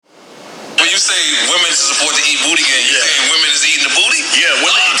say women is supposed to eat booty again, you saying women is eating the booty? Yeah,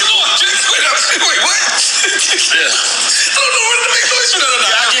 women eat the booty. Wait, what? Yeah. I don't know whether to make noise for that or not.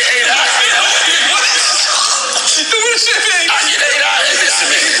 Yeah, I get 8 out. What? I get 8 out. Listen,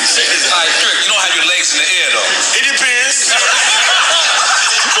 man. Alright, Trick, you don't have your legs in the air, though. It depends.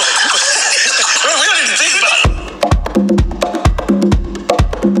 We don't even think about it.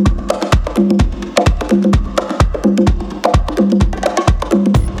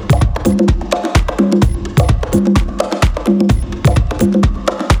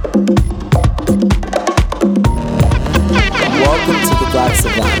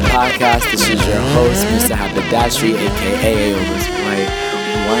 Podcast. This is your host, Mr. Haberdashery, aka Over's White.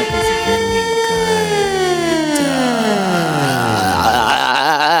 What is really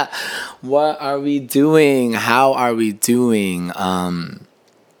good? What are we doing? How are we doing?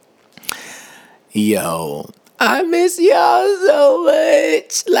 Yo, I miss y'all so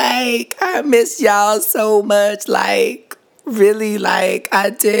much. I miss y'all so much. Really,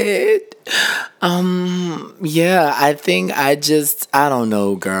 I did. Yeah, I think I don't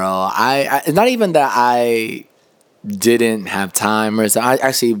know, girl. I not even that I didn't have time or so. I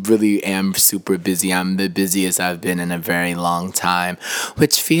actually really am super busy. I'm the busiest I've been in a very long time,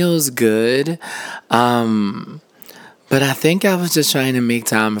 which feels good. But I think I was just trying to make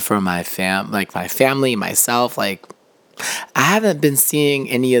time for my family, myself. I haven't been seeing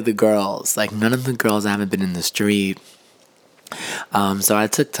any of the girls. None of the girls. I haven't been in the street. So I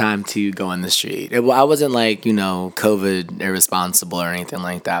took time to go in the street. I wasn't COVID irresponsible or anything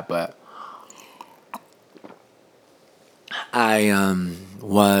like that, but I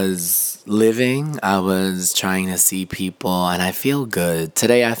was living. I was trying to see people, and I feel good.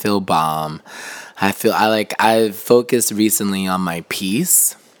 Today I feel bomb. I've focused recently on my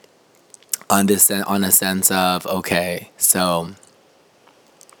peace, on a sense of, okay, so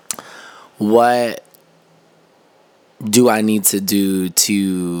what do I need to do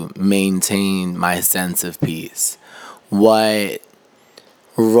to maintain my sense of peace? What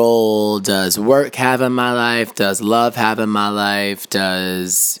role does work have in my life? Does love have in my life?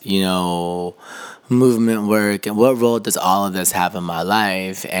 Does, movement work? And what role does all of this have in my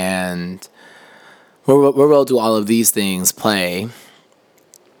life? And what role do all of these things play?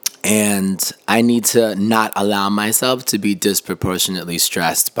 And I need to not allow myself to be disproportionately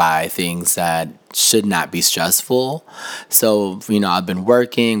stressed by things that should not be stressful. So, I've been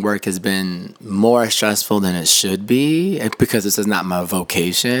working. Work has been more stressful than it should be because this is not my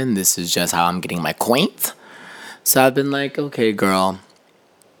vocation. This is just how I'm getting my coins. So I've been okay, girl,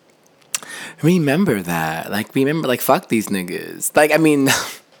 remember that. Fuck these niggas.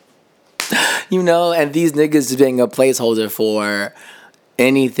 And these niggas being a placeholder for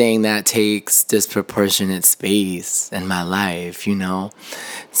anything that takes disproportionate space in my life,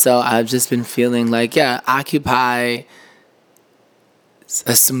 So I've just been feeling occupy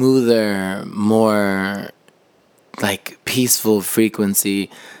a smoother, more peaceful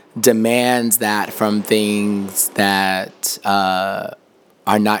frequency demands that from things that are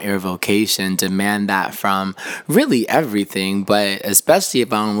not your vocation. Demand that from really everything, but especially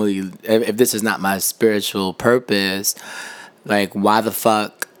if this is not my spiritual purpose. Why the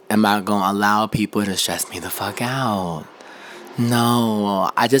fuck am I gonna allow people to stress me the fuck out? No,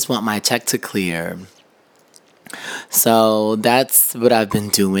 I just want my check to clear. So that's what I've been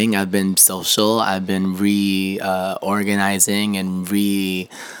doing. I've been social. I've been reorganizing and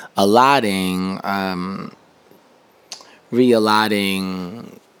reallocating,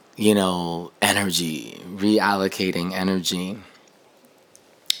 energy, reallocating energy.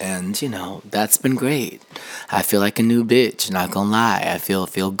 And, that's been great. I feel like a new bitch, not gonna lie. I feel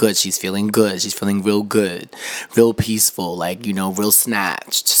good. She's feeling good. She's feeling real good. Real peaceful, real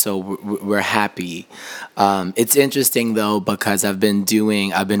snatched. So we're happy. It's interesting, though, because I've been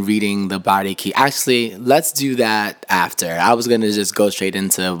reading The Body Key. Actually, let's do that after. I was gonna just go straight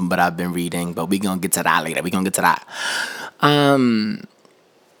into what I've been reading, but we're gonna get to that later.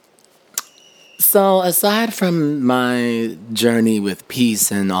 So aside from my journey with peace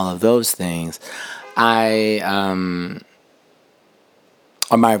and all of those things, or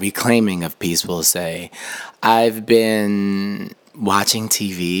my reclaiming of peace, we'll say, I've been watching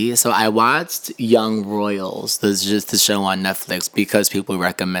TV. So I watched Young Royals. This is just the show on Netflix because people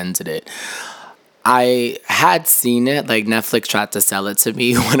recommended it. I had seen it, Netflix tried to sell it to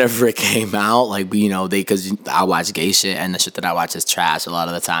me whenever it came out, because I watch gay shit and the shit that I watch is trash a lot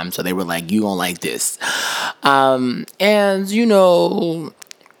of the time, so they were like, you don't like this. No,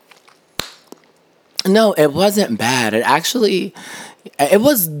 it wasn't bad. It actually, It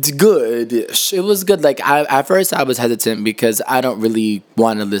was good. It was good. Like at first, I was hesitant because I don't really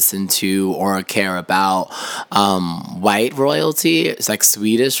want to listen to or care about white royalty. It's like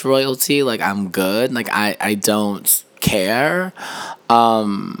Swedish royalty. Like I'm good. Like I don't care.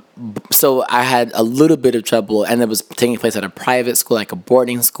 So I had a little bit of trouble, and it was taking place at a private school, like a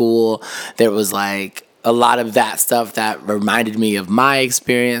boarding school. There was like a lot of that stuff that reminded me of my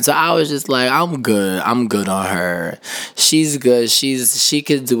experience. So I was just like, I'm good. I'm good on her. She's good. She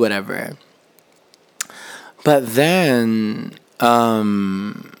could do whatever. But then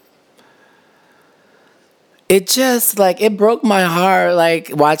it just like it broke my heart,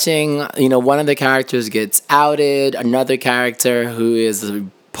 like watching, one of the characters gets outed, another character who is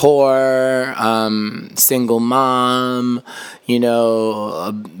poor, single mom,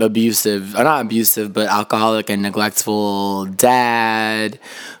 abusive, or not abusive, but alcoholic and neglectful dad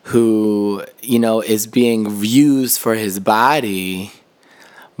who, is being used for his body,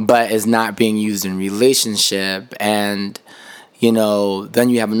 but is not being used in relationship. And, then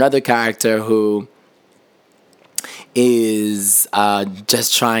you have another character who is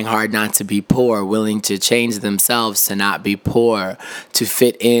just trying hard not to be poor, willing to change themselves to not be poor, to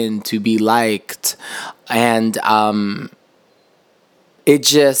fit in, to be liked. And it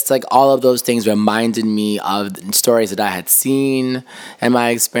just, like, all of those things reminded me of stories that I had seen and my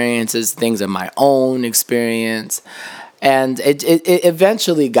experiences, things of my own experience. And it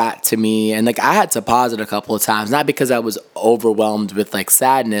eventually got to me, and like I had to pause it a couple of times, not because I was overwhelmed with like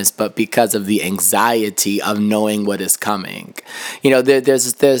sadness, but because of the anxiety of knowing what is coming.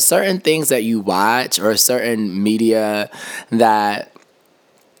 There's certain things that you watch or certain media that,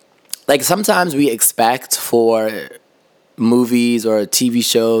 like, sometimes we expect for movies or TV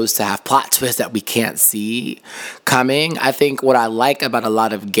shows to have plot twists that we can't see coming. I think what I like about a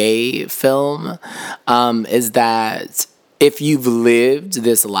lot of gay film is that if you've lived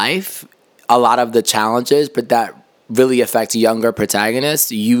this life, a lot of the challenges, but that really affect younger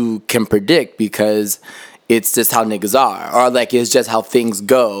protagonists, you can predict because it's just how niggas are, or like it's just how things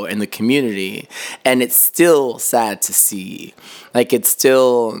go in the community. And it's still sad to see. Like, it's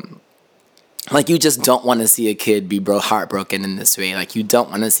still, like, you just don't want to see a kid be heartbroken in this way. Like, you don't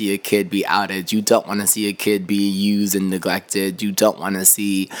want to see a kid be outed. You don't want to see a kid be used and neglected. You don't want to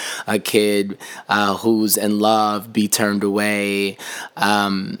see a kid who's in love be turned away,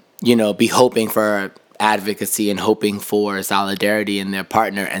 be hoping for advocacy and hoping for solidarity in their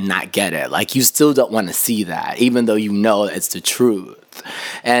partner and not get it. Like, you still don't want to see that, even though you know it's the truth.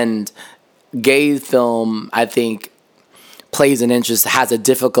 And gay film, I think, has a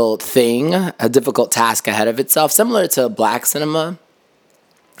difficult task ahead of itself, similar to black cinema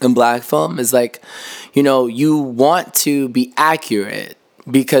and black film. Is like, you want to be accurate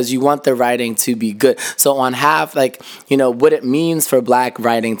because you want the writing to be good. So on half, like, what it means for black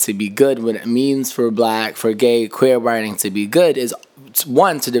writing to be good, what it means for gay, queer writing to be good is,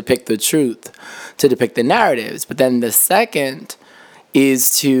 one, to depict the truth, to depict the narratives. But then the second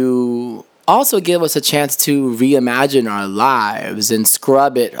is to also give us a chance to reimagine our lives and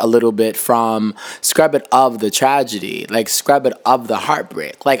scrub it of the tragedy, like scrub it of the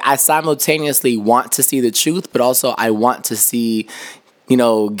heartbreak. Like, I simultaneously want to see the truth, but also I want to see,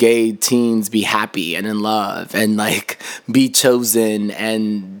 gay teens be happy and in love and like be chosen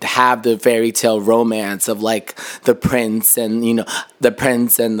and have the fairy tale romance of like the prince and, the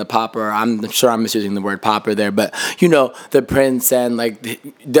prince and the pauper. I'm sure I'm misusing the word pauper there, but the prince and like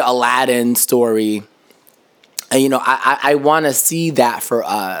the Aladdin story. And, I want to see that for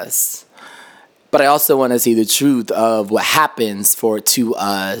us. But I also want to see the truth of what happens to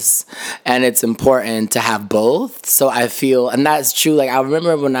us. And it's important to have both. So I feel, and that's true. Like, I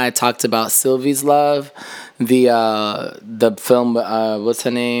remember when I talked about Sylvie's Love, the film, what's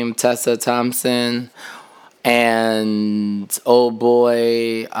her name? Tessa Thompson. And oh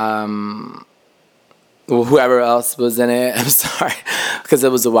boy, whoever else was in it. I'm sorry, because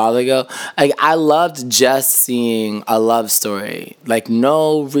it was a while ago. Like, I loved just seeing a love story. Like,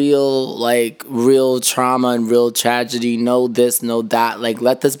 no real trauma and real tragedy. No this, no that. Like,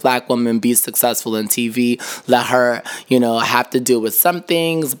 let this black woman be successful in TV. Let her, have to deal with some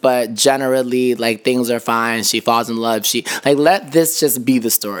things, but generally, like, things are fine. She falls in love. Let this just be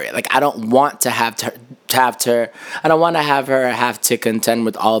the story. Like, I don't want to have her have to contend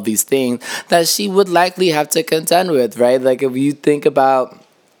with all these things that she would likely have to contend with, right? Like, if you think about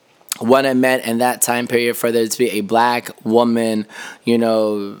what it meant in that time period for there to be a black woman,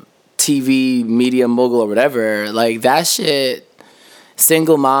 TV media mogul or whatever, like, that shit,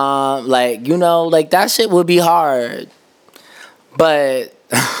 single mom, like, that shit would be hard. But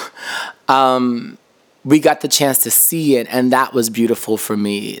we got the chance to see it, and that was beautiful for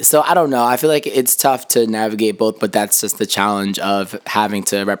me. So I don't know. I feel like it's tough to navigate both, but that's just the challenge of having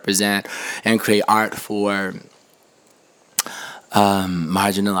to represent and create art for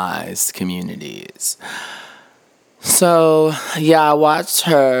marginalized communities. So yeah, I watched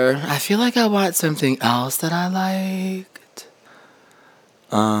her. I feel like I watched something else that I liked.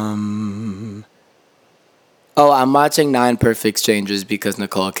 Oh, I'm watching Nine Perfect Strangers because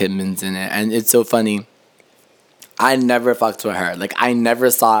Nicole Kidman's in it, and it's so funny. I never fucked with her. Like, I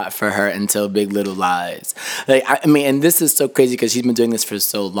never saw it for her until Big Little Lies. Like, I mean, and this is so crazy because she's been doing this for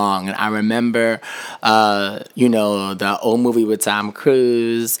so long. And I remember, the old movie with Tom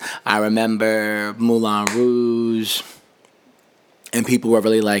Cruise. I remember Moulin Rouge. And people were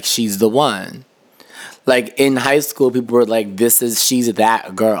really like, she's the one. Like, in high school, people were like, she's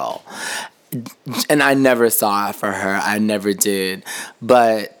that girl. And I never saw it for her. I never did.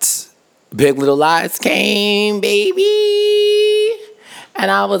 But Big Little Lies came, baby.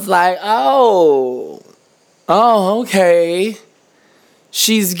 And I was like, oh, okay.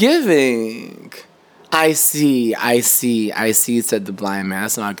 She's giving. I see, said the blind man.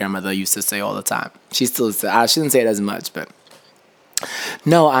 That's what my grandmother used to say all the time. She still said, she didn't say it as much, but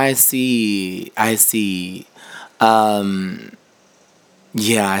no, I see.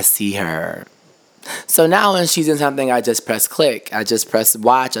 Yeah, I see her. So now when she's in something, I just press click. I just press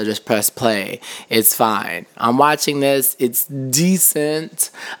watch. I just press play. It's fine. I'm watching this. It's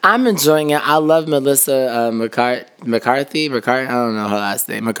decent. I'm enjoying it. I love Melissa McCarthy. I don't know her last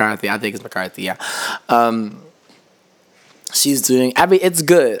name. McCarthy. I think it's McCarthy, yeah. She's doing it's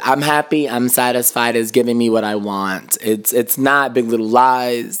good. I'm happy. I'm satisfied. It's giving me what I want. It's not Big Little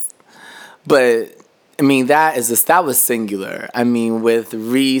Lies, but I mean, that was singular. I mean, with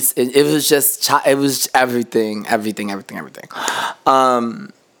Reese, it was just, it was everything. And Reese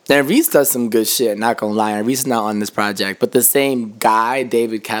does some good shit, not gonna lie. And Reese is not on this project, but the same guy,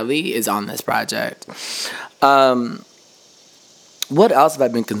 David Kelly, is on this project. What else have I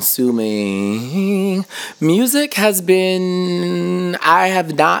been consuming? Music has been... I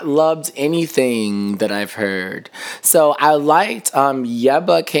have not loved anything that I've heard. So I liked...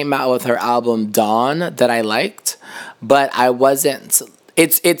 Yeba came out with her album Dawn that I liked, but I wasn't...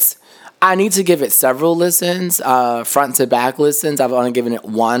 It's... I need to give it several listens, front to back listens. I've only given it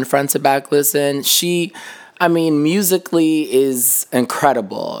one front to back listen. Musically is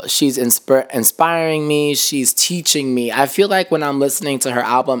incredible. She's inspiring me. She's teaching me. I feel like when I'm listening to her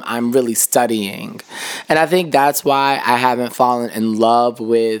album, I'm really studying. And I think that's why I haven't fallen in love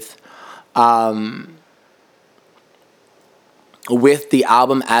with the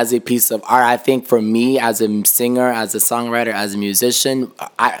album as a piece of art. I think for me, as a singer, as a songwriter, as a musician,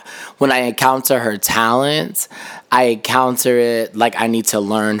 when I encounter her talent, I encounter it like I need to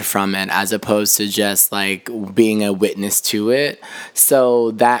learn from it as opposed to just like being a witness to it.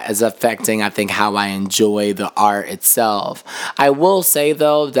 So that is affecting, I think, how I enjoy the art itself. I will say,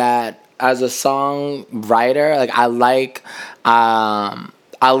 though, that as a songwriter, like I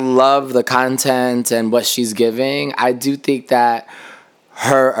love the content and what she's giving. I do think that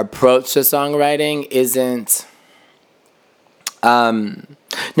her approach to songwriting isn't...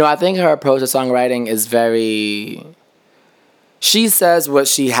 I think her approach to songwriting is very... She says what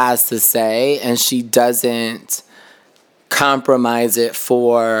she has to say, and she doesn't compromise it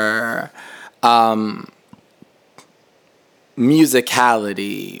for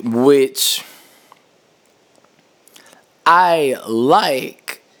musicality, which I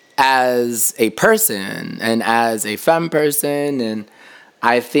like as a person and as a femme person, and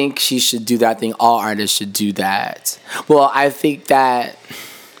I think she should do that. I think all artists should do that. Well, I think that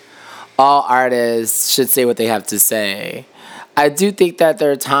all artists should say what they have to say. I do think that there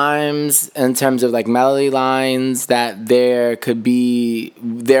are times in terms of like melody lines that there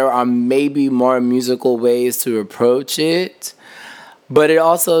are maybe more musical ways to approach it. But it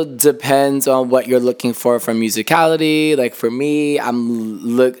also depends on what you're looking for from musicality. Like for me, I don't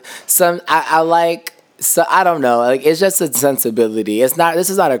know. Like it's just a sensibility. This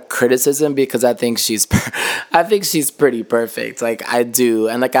is not a criticism because I think she's pretty perfect. Like I do.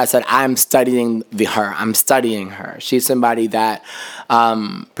 And like I said, I'm studying her. She's somebody that,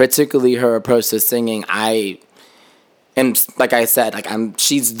 particularly her approach to singing, and like I said,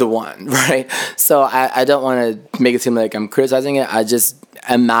 she's the one, right? So I don't want to make it seem like I'm criticizing it. I just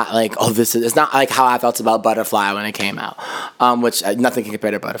am not like, it's not like how I felt about Butterfly when it came out, which nothing can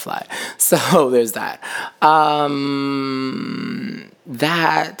compare to Butterfly. So there's that.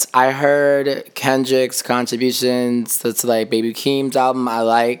 That I heard Kendrick's contributions to like Baby Keem's album. I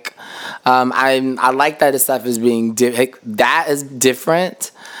like. I like that his stuff is being that is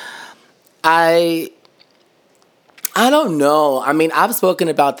different. I don't know. I mean, I've spoken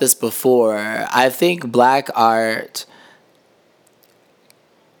about this before. I think black art,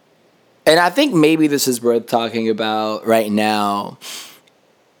 and I think maybe this is worth talking about right now.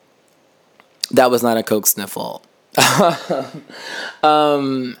 That was not a Coke sniffle.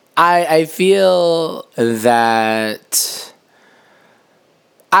 I feel that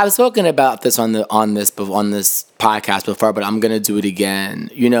I've spoken about this on this podcast before, but I'm gonna do it again.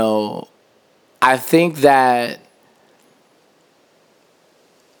 You know, I think that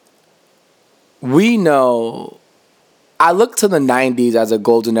we know. I look to the '90s as a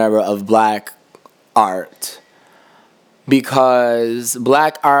golden era of black art because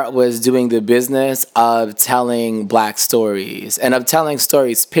black art was doing the business of telling black stories and of telling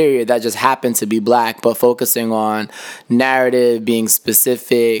stories, period, that just happened to be black, but focusing on narrative, being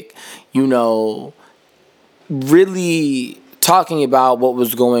specific, you know, really talking about what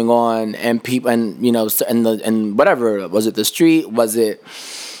was going on and people, and you know, and whatever, was it the street, was it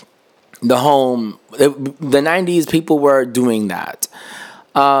the home, the 90s people were doing that.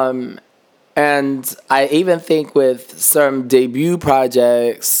 And I even think with some debut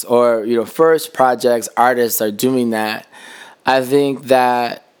projects or, you know, first projects, artists are doing that. I think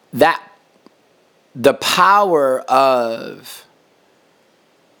that the power of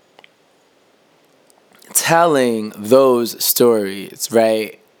telling those stories,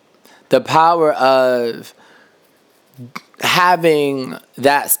 right? The power of having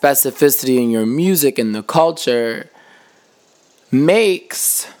that specificity in your music and the culture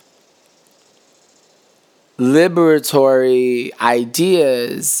makes liberatory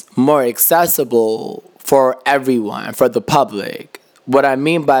ideas more accessible for everyone, for the public. What I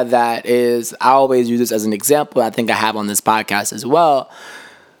mean by that is, I always use this as an example. I think I have on this podcast as well.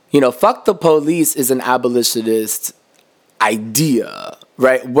 You know, fuck the police is an abolitionist idea,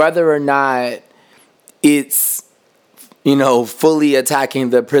 right? Whether or not it's, you know, fully attacking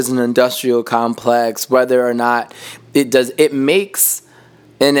the prison industrial complex, whether or not it makes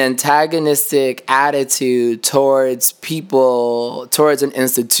an antagonistic attitude towards people, towards an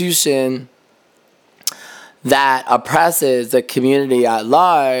institution that oppresses the community at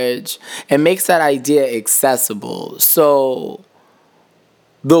large, and makes that idea accessible. So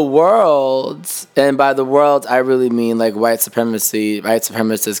the world, and by the world I really mean like white supremacy, white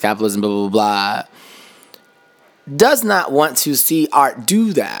supremacist capitalism, blah, blah, blah, does not want to see art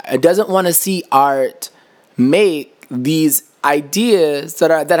do that. It doesn't want to see art make these ideas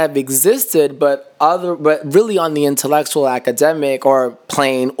that have existed, but really on the intellectual, academic, or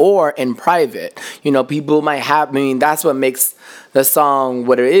plane, or in private. You know, people might have. I mean, that's what makes the song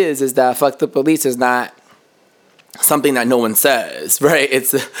what it is that "fuck the police" is not something that no one says, right?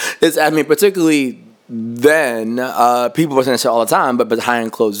 It's. I mean, particularly then, people were saying shit all the time, but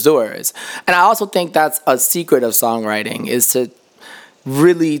behind closed doors. And I also think that's a secret of songwriting, is to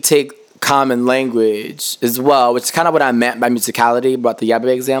really take common language as well, which is kind of what I meant by musicality, about the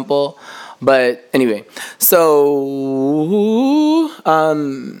Yabba example. But anyway, so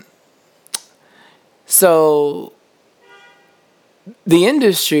the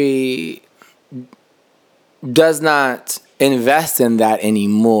industry does not invest in that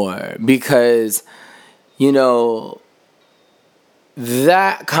anymore because, you know,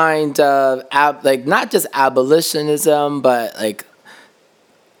 that kind of like not just abolitionism, but like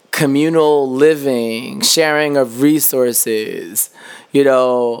communal living, sharing of resources, you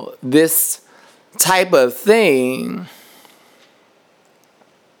know, this type of thing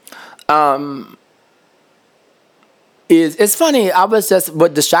it's funny.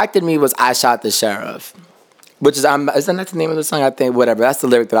 What distracted me was "I Shot the Sheriff," which is, isn't that the name of the song? I think, whatever. That's the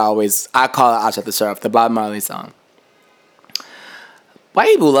lyric that I call it "I Shot the Sheriff," the Bob Marley song. White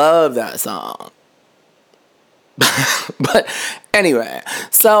people love that song. But anyway,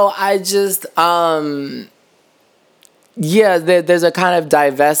 so I just, there's a kind of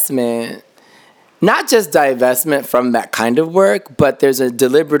divestment, not just divestment from that kind of work, but there's a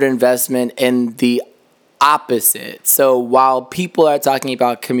deliberate investment in the opposite. So while people are talking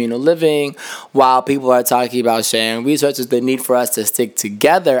about communal living, while people are talking about sharing resources, the need for us to stick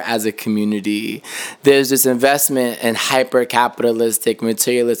together as a community, there's this investment in hyper-capitalistic,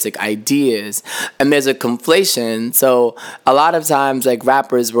 materialistic ideas. And there's a conflation. So a lot of times, like,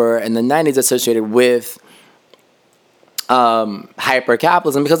 rappers were in the 90s associated with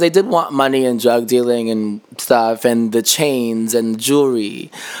hyper-capitalism because they did want money and drug dealing and stuff and the chains and jewelry.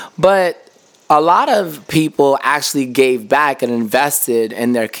 But a lot of people actually gave back and invested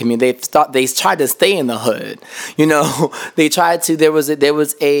in their community. They tried to stay in the hood. You know, they tried to. There was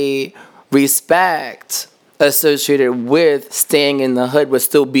a respect associated with staying in the hood, with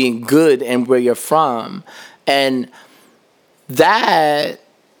still being good and where you're from. And that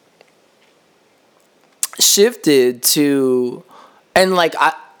shifted to, and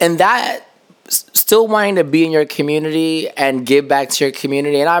that still wanting to be in your community and give back to your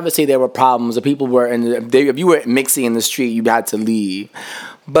community. And obviously there were problems. The people were if you were mixing in the street, you had to leave.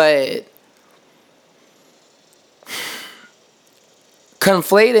 But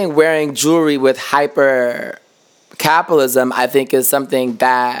conflating wearing jewelry with hyper capitalism, I think, is something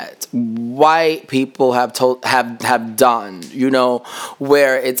that white people have done,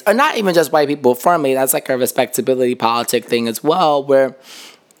 where it's, or not even just white people, for me, that's like a respectability politic thing as well, where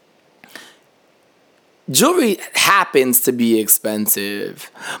jewelry happens to be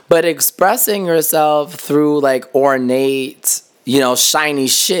expensive, but expressing yourself through like ornate, shiny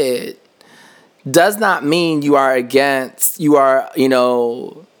shit does not mean you are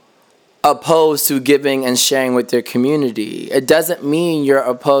opposed to giving and sharing with your community. It doesn't mean you're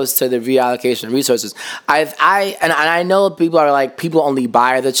opposed to the reallocation of resources. I know people are like, people only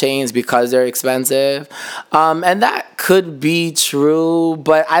buy the chains because they're expensive. And that could be true,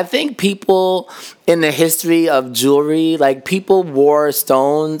 but I think people in the history of jewelry, like people wore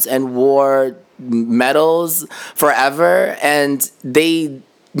stones and wore metals forever, and they,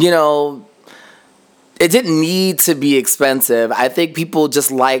 it didn't need to be expensive. I think people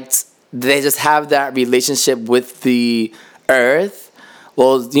they just have that relationship with the earth.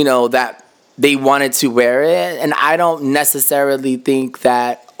 Well, that they wanted to wear it. And I don't necessarily think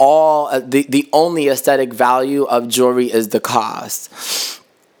that the only aesthetic value of jewelry is the cost.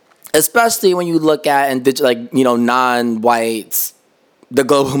 Especially when you look at, non-whites, the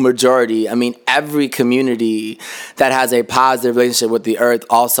global majority. I mean, every community that has a positive relationship with the earth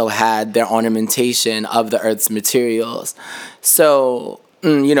also had their ornamentation of the earth's materials. So,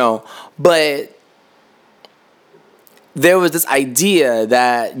 but there was this idea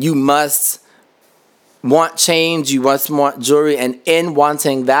that you must want change, you must want jewelry, and in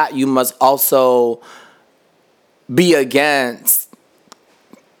wanting that, you must also be against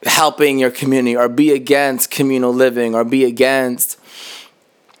helping your community, or be against communal living, or be against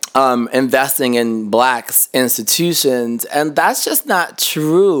investing in Blacks institutions. And that's just not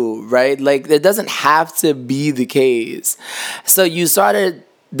true, right? Like, it doesn't have to be the case. So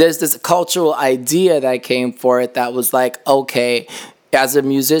there's this cultural idea that came forth that was like, okay, as a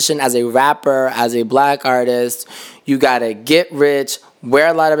musician, as a rapper, as a Black artist, you gotta get rich, wear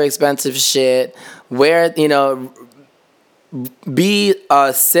a lot of expensive shit, be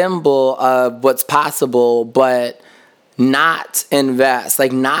a symbol of what's possible, but not invest,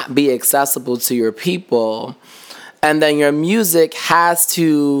 like not be accessible to your people. And then your music has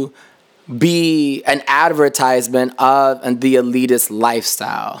to be an advertisement of the elitist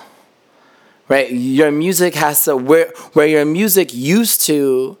lifestyle, right? Your music has to, where your music used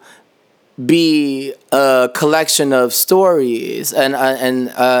to be a collection of stories and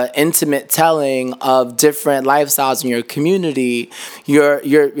intimate telling of different lifestyles in your community,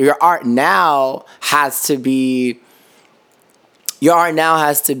 your art now has to be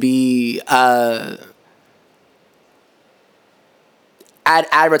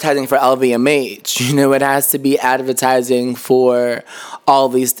advertising for LVMH. It has to be advertising for all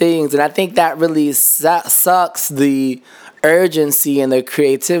these things. And I think that really sucks the urgency and the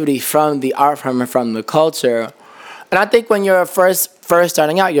creativity from the art form and from the culture. And I think when you're first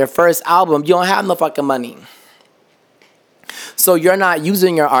starting out, your first album, you don't have no fucking money. So you're not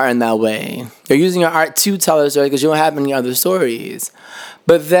using your art in that way. You're using your art to tell a story because you don't have any other stories.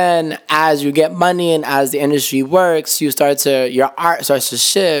 But then as you get money and as the industry works, your art starts to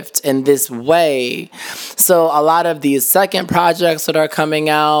shift in this way. So a lot of these second projects that are coming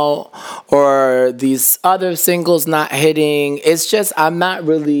out, or these other singles not hitting, it's just, I'm not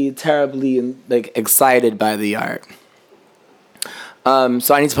really terribly excited by the art.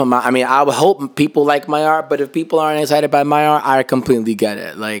 So I need to I would hope people like my art, but if people aren't excited by my art, I completely get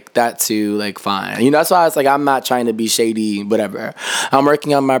it. Like, that too, fine. That's why it's I'm not trying to be shady, whatever. I'm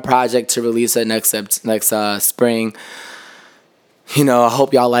working on my project to release it next spring. I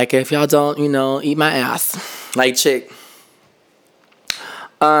hope y'all like it. If y'all don't, eat my ass. Like, chick.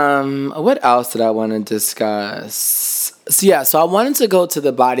 What else did I want to discuss? So I wanted to go to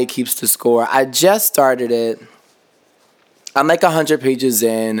The Body Keeps the Score. I just started it. I'm 100 pages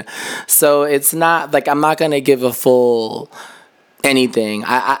in, so it's not I'm not gonna give a full anything.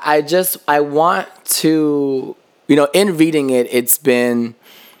 I want to, in reading it, it's been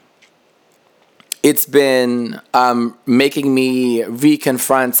making me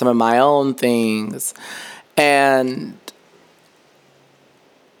reconfront some of my own things. And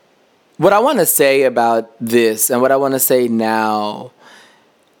what I want to say about this, and what I want to say now,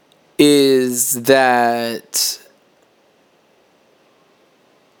 is that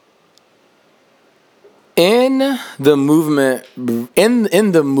in the movement,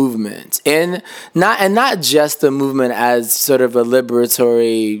 not just the movement as sort of a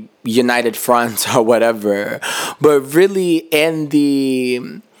liberatory united front or whatever, but really in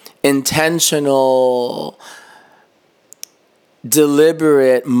the intentional,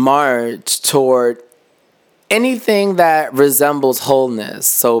 deliberate march toward anything that resembles wholeness.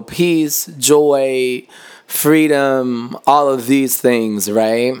 So peace, joy, freedom, all of these things,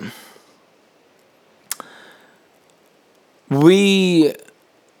 right?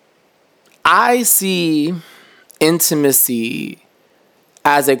 I see intimacy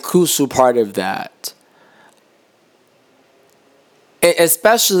as a crucial part of that.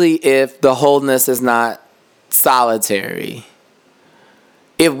 Especially if the wholeness is not solitary.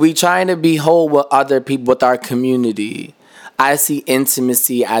 If we trying to be whole with other people, with our community, I see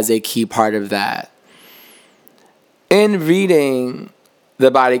intimacy as a key part of that. In reading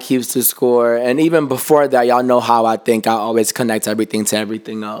The Body Keeps the Score, and even before that, y'all know how I think I always connect everything to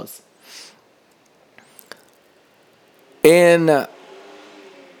everything else. In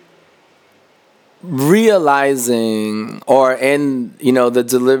realizing, or in, the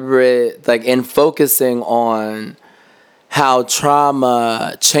deliberate, in focusing on how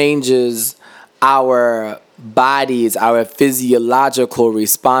trauma changes our bodies, our physiological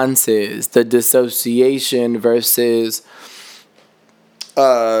responses, the dissociation versus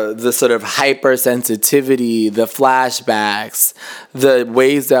the sort of hypersensitivity, the flashbacks, the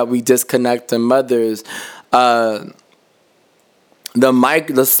ways that we disconnect from others,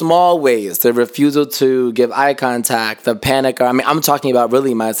 the small ways, the refusal to give eye contact, the panic. I'm talking about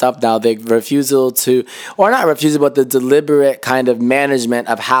really myself now. The refusal to, or not refusal, but the deliberate kind of management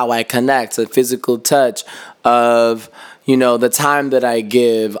of how I connect, the physical touch of, the time that I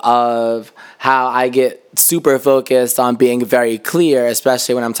give, of how I get super focused on being very clear,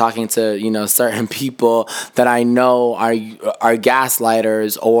 especially when I'm talking to, certain people that I know are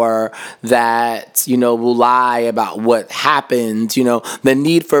gaslighters, or that, will lie about what happened, the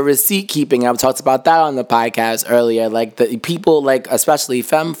need for receipt keeping. I've talked about that on the podcast earlier. The people, especially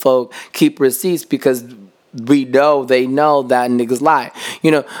femme folk, keep receipts because they know that niggas lie.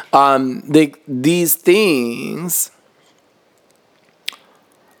 These things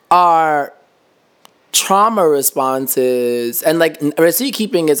are trauma responses, and receipt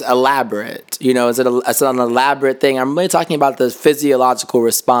keeping is elaborate. It's an elaborate thing. I'm really talking about the physiological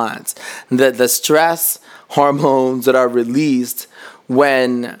response, the stress hormones that are released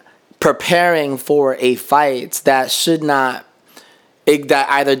when preparing for a fight that that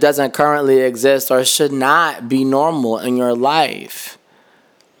either doesn't currently exist or should not be normal in your life.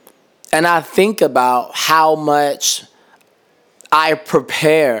 And I think about how much I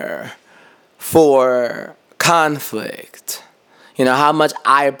prepare for conflict, how much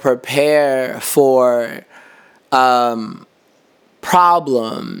I prepare for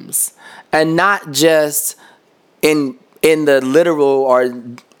problems, and not just in the literal or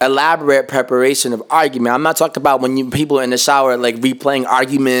elaborate preparation of argument. I'm not talking about when people in the shower replaying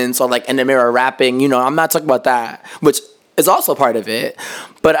arguments, or in the mirror rapping. I'm not talking about that, which is also part of it.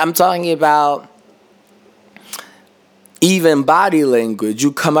 But I'm talking about even body language.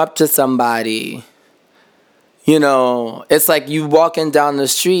 You come up to somebody, it's like you walking down the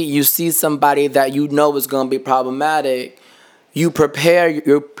street, you see somebody that is going to be problematic. You prepare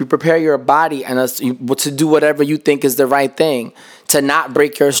your body and to do whatever you think is the right thing, to not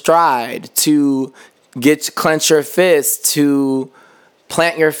break your stride, to clench your fist, to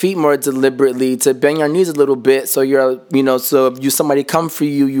plant your feet more deliberately, to bend your knees a little bit, so so if somebody come for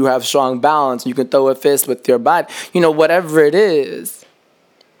you, you have strong balance. You can throw a fist with your body, whatever it is.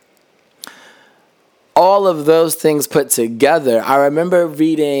 All of those things put together. I remember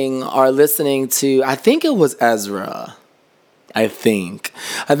reading or listening to, I think it was Ezra. I think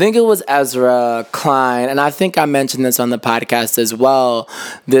it was Ezra Klein, and I think I mentioned this on the podcast as well.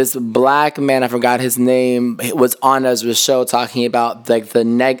 This black man, I forgot his name, was on Ezra's show talking about how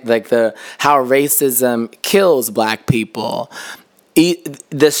racism kills black people.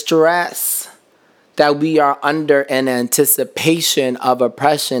 The stress that we are under in anticipation of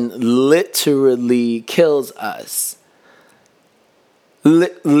oppression literally kills us.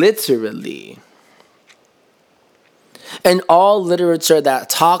 Literally. And all literature that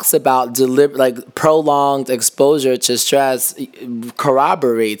talks about prolonged exposure to stress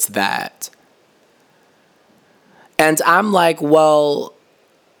corroborates that. And I'm like, well,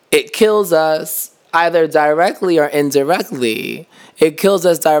 it kills us either directly or indirectly. It kills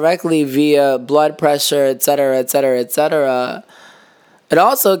us directly via blood pressure, et cetera, et cetera, et cetera. It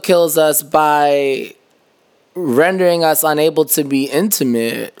also kills us by rendering us unable to be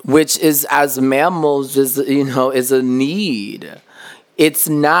intimate, which is, as mammals, is a need. It's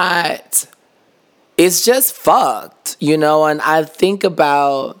not. It's just fucked, and I think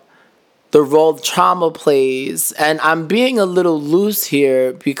about the role trauma plays, and I'm being a little loose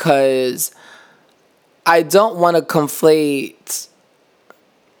here because I don't want to conflate.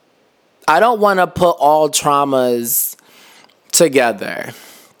 I don't want to put all traumas together.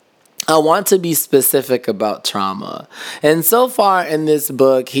 I want to be specific about trauma. And so far in this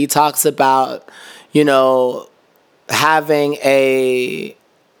book, he talks about, having a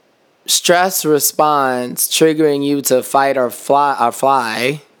stress response triggering you to fight or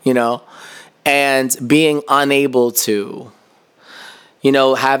fly, and being unable to,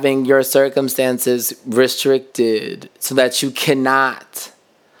 having your circumstances restricted so that you cannot.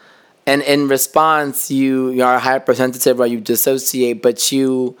 And in response, you are hypersensitive or you dissociate, but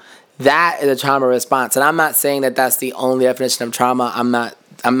that is a trauma response. And I'm not saying that that's the only definition of trauma.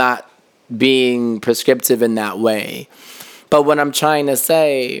 I'm not being prescriptive in that way. But what I'm trying to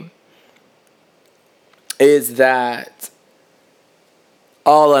say is that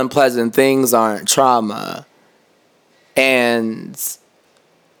all unpleasant things aren't trauma. And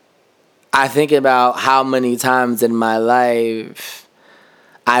I think about how many times in my life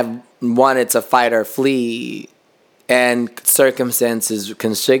I've wanted to fight or flee, and circumstances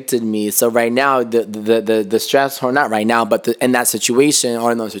constricted me. So right now, the stress, or not right now, but in that situation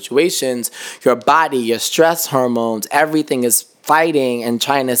or in those situations, your body, your stress hormones, everything is fighting and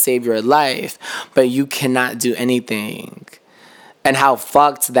trying to save your life, but you cannot do anything. And how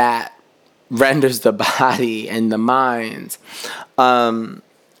fucked that renders the body and the mind.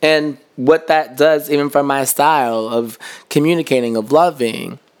 And what that does, even for my style of communicating, of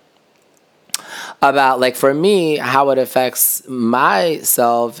loving, about, like, for me, how it affects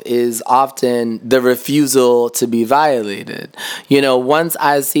myself is often the refusal to be violated. Once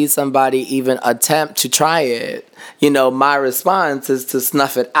I see somebody even attempt to try it, my response is to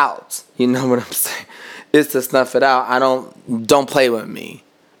snuff it out. You know what I'm saying? Is to snuff it out. Don't play with me.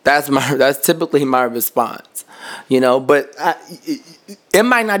 That's typically my response. But it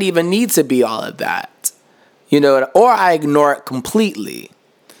might not even need to be all of that. Or I ignore it completely.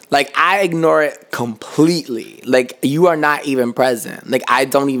 Like, I ignore it completely. Like, you are not even present. Like, I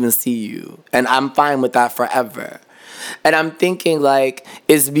don't even see you. And I'm fine with that forever. And I'm thinking, like,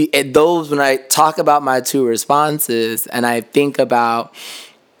 those, when I talk about my two responses and I think about,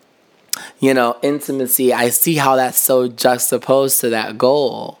 intimacy, I see how that's so juxtaposed to that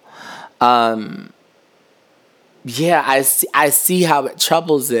goal. I see how it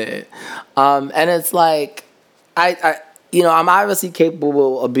troubles it. And it's like, I'm obviously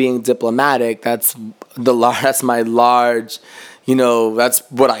capable of being diplomatic. That's my large, that's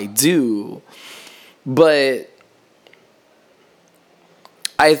what I do. But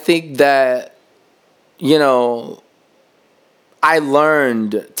I think that, I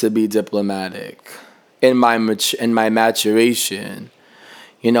learned to be diplomatic in my maturation.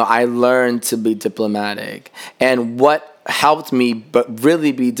 I learned to be diplomatic. And what helped me but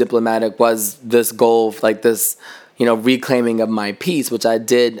really be diplomatic was this goal of, like, this, reclaiming of my peace, which I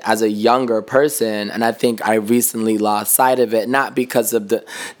did as a younger person. And I think I recently lost sight of it, not because of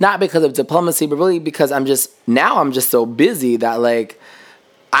diplomacy, but really because I'm just so busy that, like,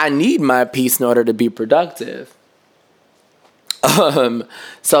 I need my peace in order to be productive.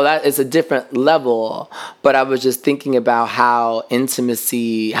 So that is a different level, but I was just thinking about how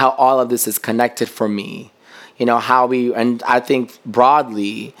all of this is connected for me. And I think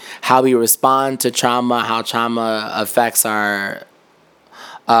broadly, how we respond to trauma, how trauma affects our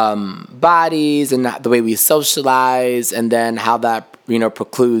bodies and the way we socialize, and then how that,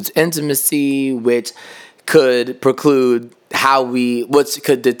 precludes intimacy, which could preclude which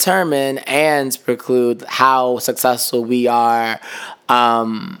could determine and preclude how successful we are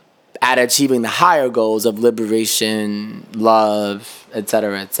at achieving the higher goals of liberation, love,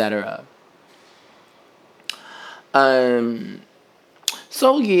 etc., etc.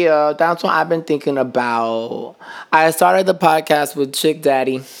 So yeah, that's what I've been thinking about. I started the podcast with Chick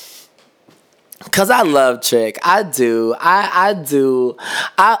Daddy. Cause I love Trick. I do. I do.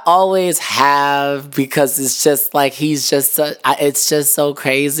 I always have, because it's just like it's just so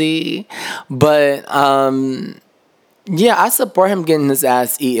crazy. But yeah, I support him getting his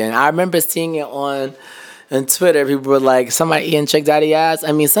ass eaten. I remember seeing it on Twitter. People were like, somebody eating Chick Daddy ass.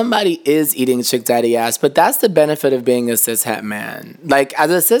 I mean, somebody is eating Chick Daddy ass, but that's the benefit of being a cishet man. Like,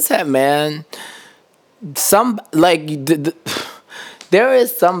 as a cishet man, there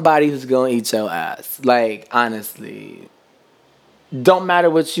is somebody who's gonna eat your ass. Like, honestly. don't matter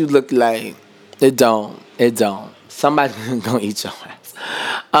what you look like. It don't. Somebody's gonna eat your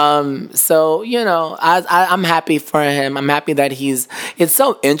ass. So I'm happy for him. I'm happy that it's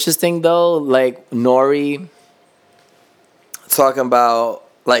so interesting though, like Nori talking about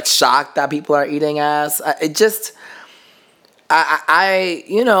like shocked that people are eating ass. It just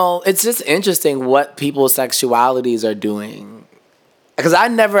it's just interesting what people's sexualities are doing. Because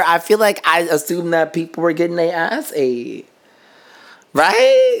I feel like I assumed that people were getting their ass ate.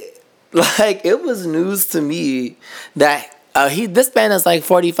 Right? Like, it was news to me that this man is like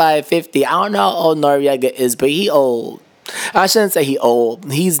 45, 50. I don't know how old Noriega is, but he old. I shouldn't say he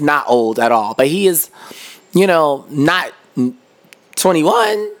old. He's not old at all. But he is, not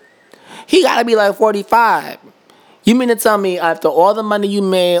 21. He gotta be like 45. You mean to tell me after all the money you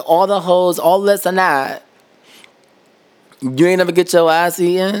made, all the hoes, all this and that, you ain't never get your ass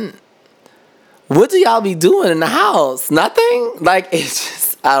eaten? What do y'all be doing in the house? Nothing? Like, it's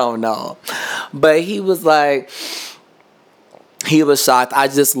just, I don't know. But he was shocked. I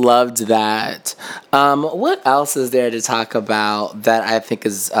just loved that. What else is there to talk about that I think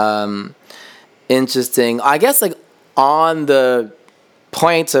is interesting? I guess, like, on the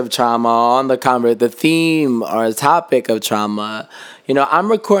point of trauma, on the theme or topic of trauma,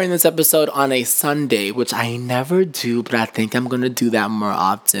 I'm recording this episode on a Sunday, which I never do, but I think I'm going to do that more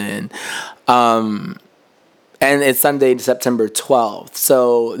often. And it's Sunday, September 12th.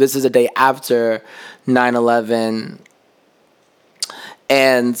 So this is a day after 9/11.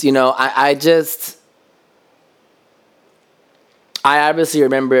 And, I obviously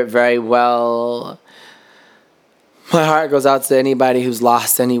remember it very well. My heart goes out to anybody who's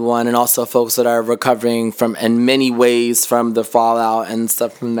lost anyone, and also folks that are recovering in many ways from the fallout and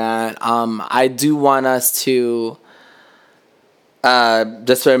stuff from that. I do want us to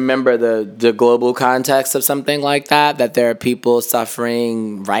just remember the global context of something like that there are people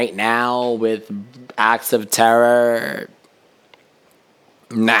suffering right now with acts of terror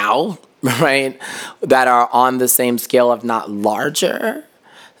now, right, that are on the same scale, if not larger,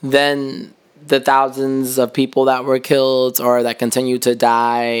 than the thousands of people that were killed or that continue to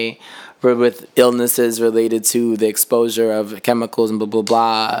die with illnesses related to the exposure of chemicals and blah, blah,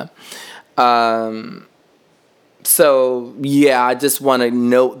 blah. So, yeah, I just want to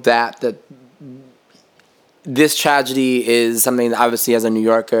note that this tragedy is something that obviously as a New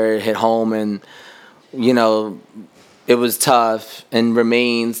Yorker hit home, and, it was tough and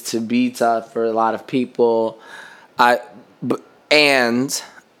remains to be tough for a lot of people. And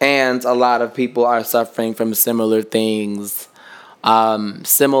a lot of people are suffering from similar things,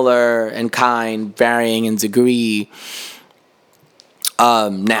 similar in kind, varying in degree,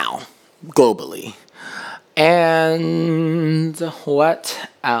 now, globally. And what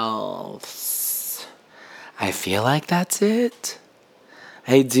else? I feel like that's it.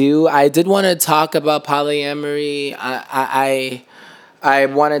 I did want to talk about polyamory. I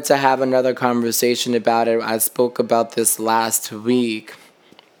wanted to have another conversation about it. I spoke about this last week.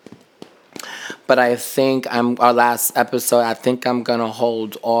 But I think our last episode, I think I'm going to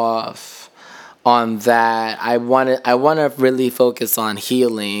hold off on that. I want to really focus on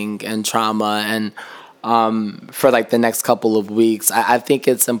healing and trauma and for like the next couple of weeks. I think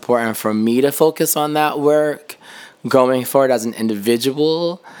it's important for me to focus on that work going forward as an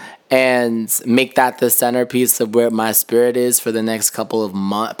individual and make that the centerpiece of where my spirit is for the next couple of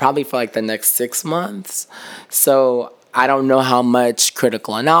months, probably for like the next 6 months. So I don't know how much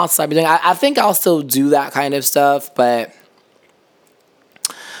critical analysis I'll be doing. I think I'll still do that kind of stuff, but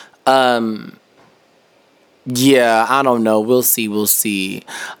yeah, I don't know. We'll see. Well,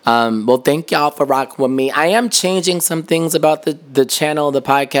 thank y'all for rocking with me. I am changing some things about the channel, the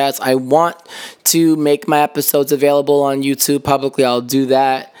podcast. I want to make my episodes available on YouTube publicly. I'll do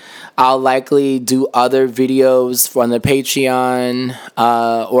that. I'll likely do other videos on the Patreon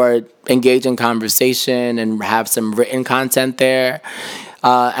or engage in conversation and have some written content there.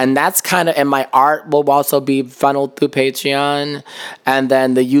 And that's kind of, and my art will also be funneled through Patreon. And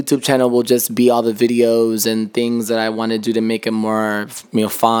then the YouTube channel will just be all the videos and things that I want to do to make it more,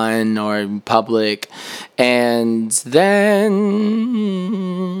 fun or public. And then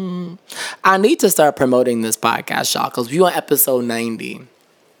I need to start promoting this podcast, y'all, because we on episode 90.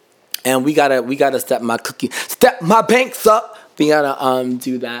 And we gotta step my banks up. We gotta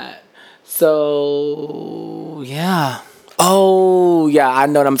do that. So yeah. Oh, yeah, I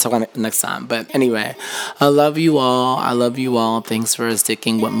know what I'm talking about next time. But anyway, I love you all. Thanks for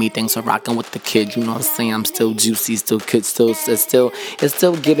sticking with me. Thanks for rocking with the kid. You know what I'm saying? I'm still juicy, still good, it's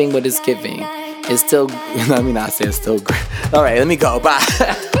still giving what it's giving. It's still, let me not say it's still great. All right, let me go. Bye.